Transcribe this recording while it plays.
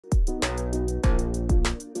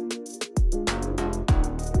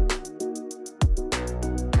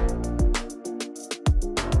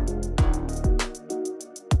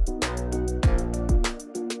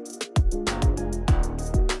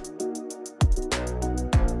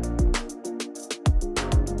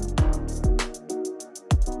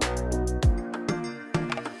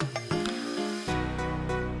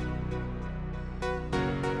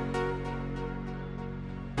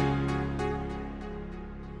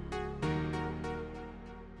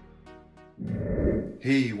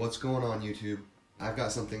Hey, what's going on YouTube? I've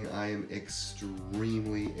got something I am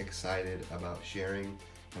extremely excited about sharing,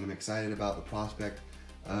 and I'm excited about the prospect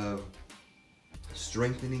of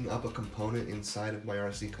strengthening up a component inside of my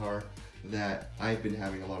RC car that I've been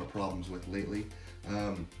having a lot of problems with lately,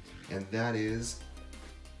 and that is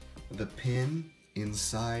the pin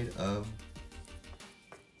inside of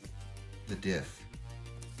the diff.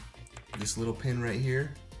 This little pin right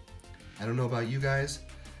here, I don't know about you guys,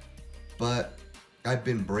 but I've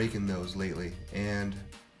been breaking those lately, and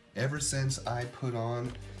ever since I put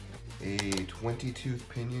on a 20-tooth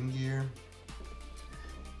pinion gear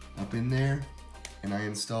up in there and I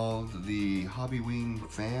installed the Hobby Wing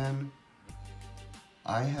fan,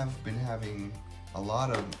 I have been having a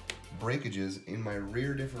lot of breakages in my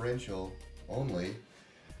rear differential only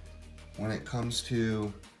when it comes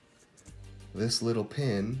to this little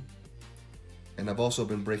pin, and I've also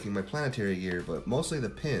been breaking my planetary gear, but mostly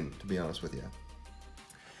the pin, to be honest with you.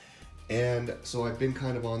 And so I've been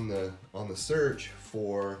kind of on the search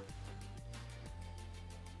for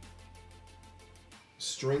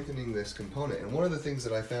strengthening this component. And one of the things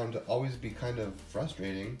that I found to always be kind of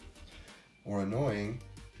frustrating or annoying,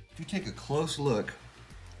 if you take a close look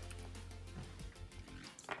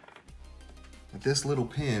at this little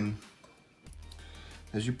pin,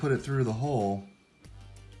 as you put it through the hole,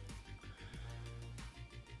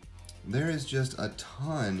 there is just a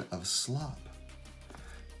ton of slop.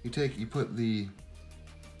 You put the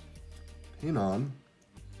pin on,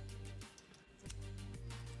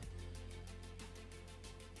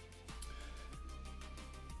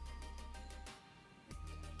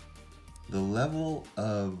 the level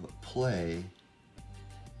of play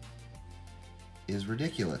is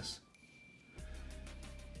ridiculous.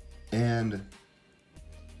 And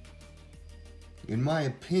in my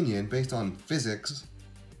opinion, based on physics,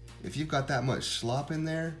 if you've got that much slop in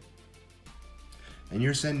there, and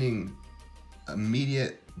you're sending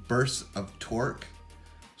immediate bursts of torque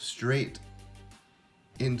straight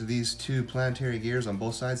into these two planetary gears on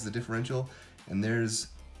both sides of the differential, and there's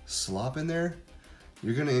slop in there,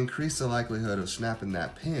 you're going to increase the likelihood of snapping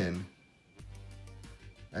that pin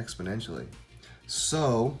exponentially.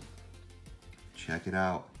 So, check it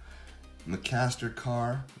out.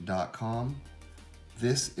 McCastercar.com.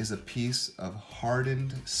 This is a piece of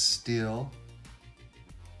hardened steel,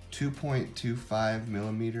 2.25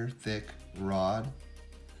 millimeter thick rod.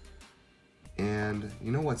 And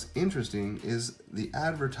you know what's interesting is the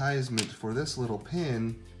advertisement for this little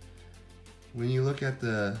pin. When you look at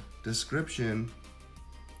the description,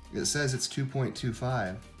 it says it's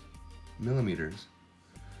 2.25 millimeters.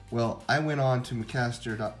 Well, I went on to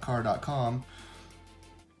McCastercar.com.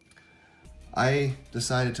 I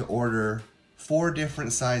decided to order 4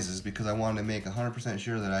 different sizes because I wanted to make 100%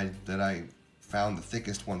 sure that I found the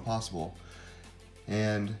thickest one possible.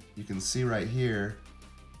 And you can see right here,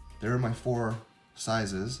 there are my 4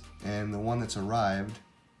 sizes, and the one that's arrived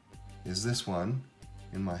is this one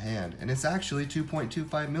in my hand, and it's actually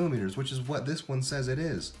 2.25 millimeters, which is what this one says it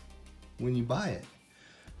is when you buy it.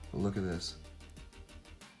 But look at this.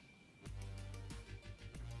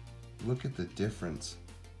 Look at the difference.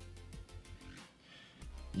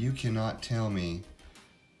 You cannot tell me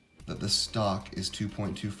that the stock is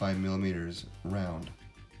 2.25 millimeters round.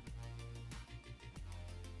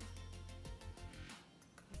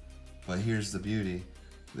 But here's the beauty.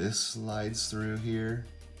 This slides through here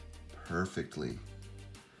perfectly.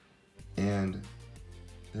 And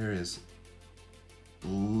there is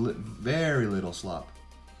very little slop.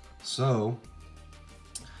 So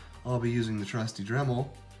I'll be using the trusty Dremel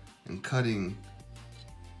and cutting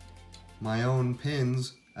my own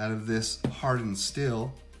pins out of this hardened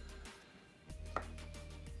steel.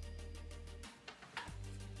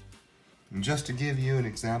 And just to give you an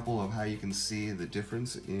example of how you can see the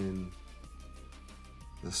difference in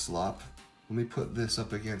the slop, let me put this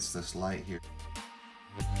up against this light here.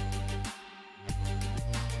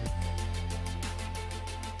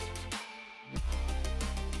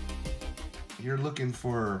 You're looking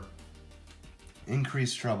for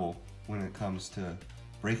increased trouble when it comes to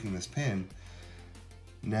breaking this pin.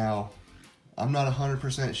 Now, I'm not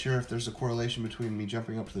 100% sure if there's a correlation between me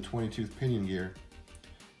jumping up to the 20-tooth pinion gear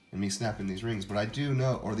and me snapping these rings, but I do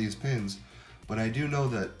know, or these pins, but I do know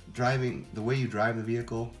that driving, the way you drive the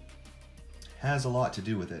vehicle has a lot to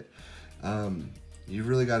do with it. You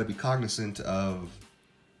really got to be cognizant of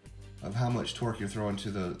how much torque you're throwing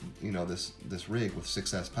to the, this rig with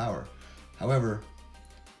 6S power. However,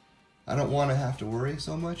 I don't want to have to worry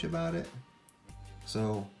so much about it,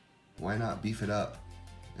 so why not beef it up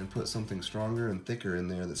and put something stronger and thicker in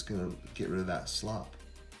there that's going to get rid of that slop.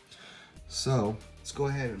 So let's go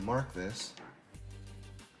ahead and mark this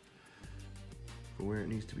for where it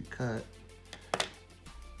needs to be cut.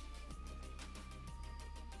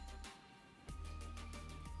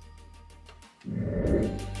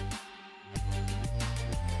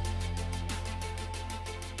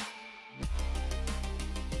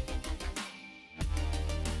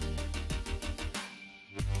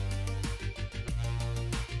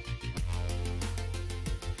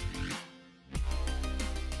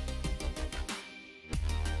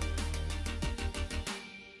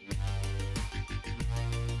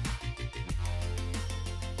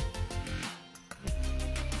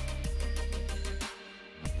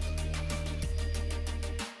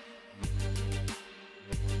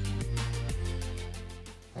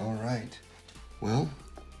 Alright, well,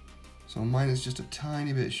 so mine is just a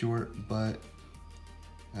tiny bit short, but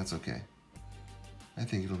that's okay. I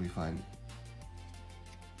think it'll be fine.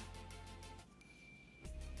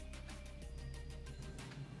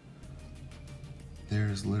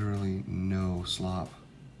 There's literally no slop.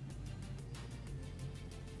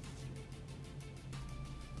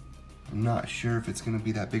 I'm not sure if it's going to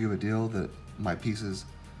be that big of a deal that my piece is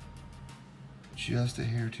just a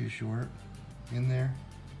hair too short in there.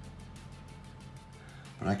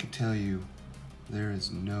 But I can tell you, there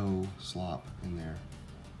is no slop in there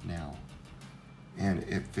now. And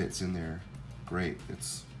it fits in there great.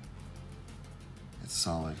 It's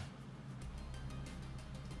solid.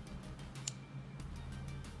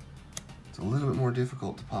 It's a little bit more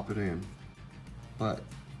difficult to pop it in, but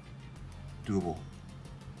doable.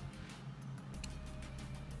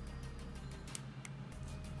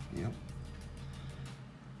 Yep.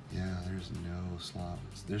 Yeah, there's no slop.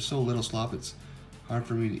 There's so little slop, it's hard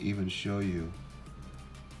for me to even show you.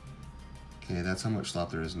 Okay, that's how much slop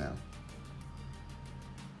there is now.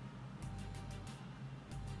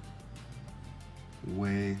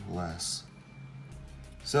 Way less.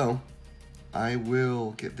 So, I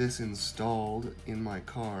will get this installed in my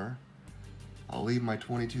car. I'll leave my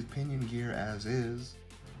 20-tooth pinion gear as is.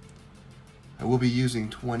 I will be using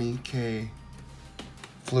 20K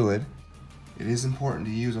fluid. It is important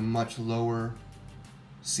to use a much lower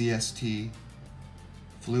CST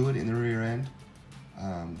fluid in the rear end.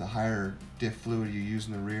 The higher diff fluid you use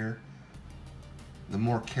in the rear, the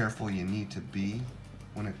more careful you need to be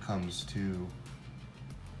when it comes to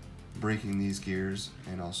breaking these gears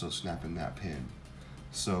and also snapping that pin.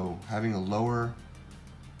 So having a lower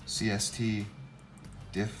CST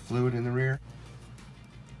diff fluid in the rear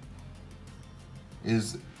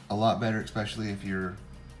is a lot better, especially if you're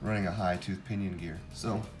running a high tooth pinion gear.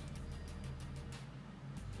 So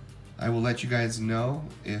I will let you guys know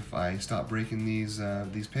if I stop breaking these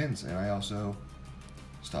pins, and I also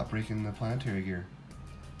stop breaking the planetary gear.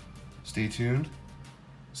 Stay tuned.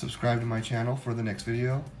 Subscribe to my channel for the next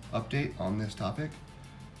video update on this topic,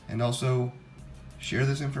 and also share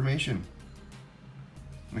this information.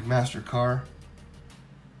 McMaster car,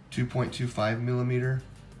 2.25 millimeter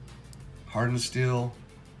hardened steel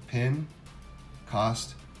pin,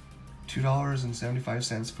 cost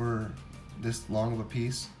 $2.75 for this long of a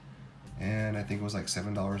piece, and I think it was like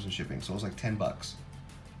 $7 in shipping, so it was like 10 bucks.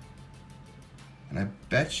 And I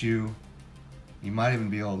bet you might even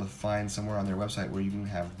be able to find somewhere on their website where you can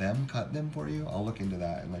have them cut them for you. I'll look into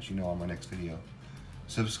that and let you know on my next video.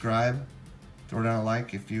 Subscribe, throw down a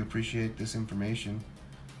like if you appreciate this information,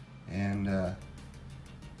 and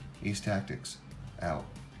Ace Tactics out.